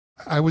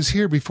I was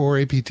here before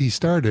APT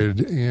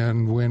started,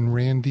 and when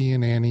Randy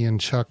and Annie and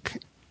Chuck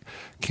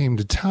came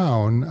to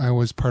town, I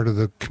was part of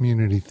the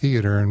community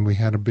theater, and we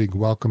had a big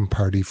welcome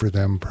party for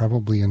them,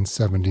 probably in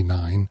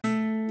 '79.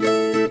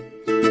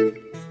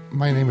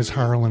 My name is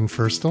Harlan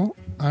Ferstl.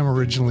 I'm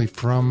originally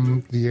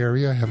from the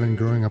area, having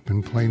grown up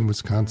in Plain,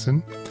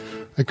 Wisconsin.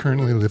 I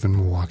currently live in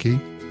Milwaukee.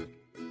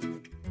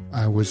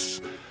 I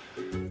was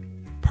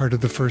part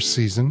of the first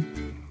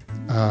season.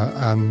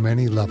 On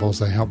many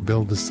levels, I helped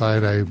build the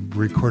site. I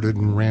recorded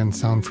and ran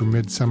sound for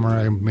Midsummer.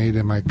 I made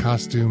my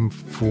costume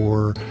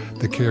for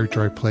the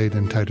character I played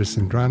in Titus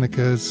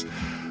Andronicus.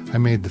 I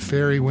made the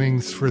fairy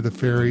wings for the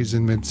fairies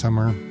in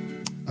Midsummer.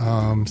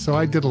 So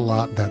I did a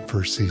lot that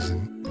first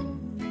season.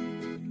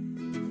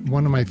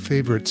 One of my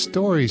favorite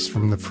stories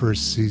from the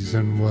first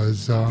season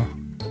was a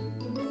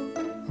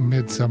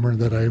Midsummer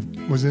that I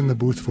was in the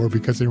booth for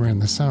because I ran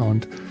the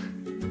sound.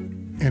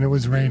 And it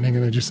was raining,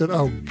 and I just said,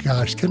 oh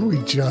gosh, can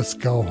we just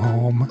go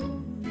home?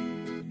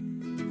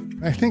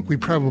 I think we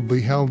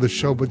probably held the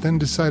show, but then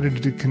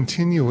decided to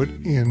continue it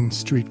in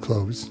street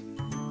clothes.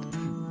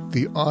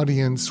 The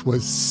audience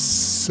was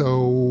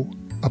so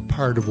a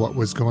part of what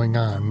was going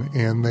on,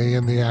 and they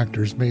and the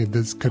actors made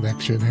this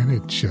connection, and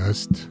it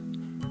just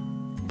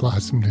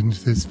blossomed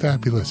into this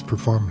fabulous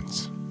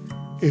performance.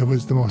 It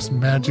was the most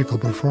magical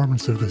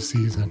performance of the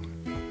season.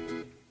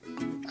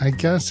 I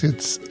guess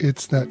it's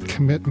that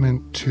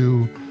commitment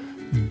to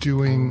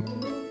doing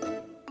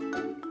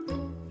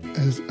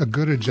as a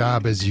good a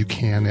job as you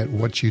can at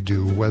what you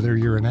do, whether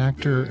you're an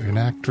actor, an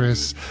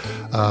actress,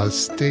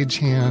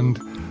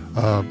 stagehand,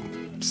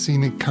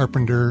 scenic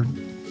carpenter,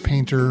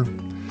 painter.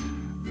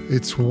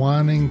 It's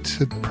wanting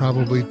to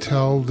probably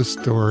tell the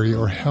story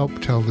or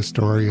help tell the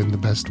story in the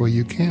best way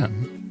you can.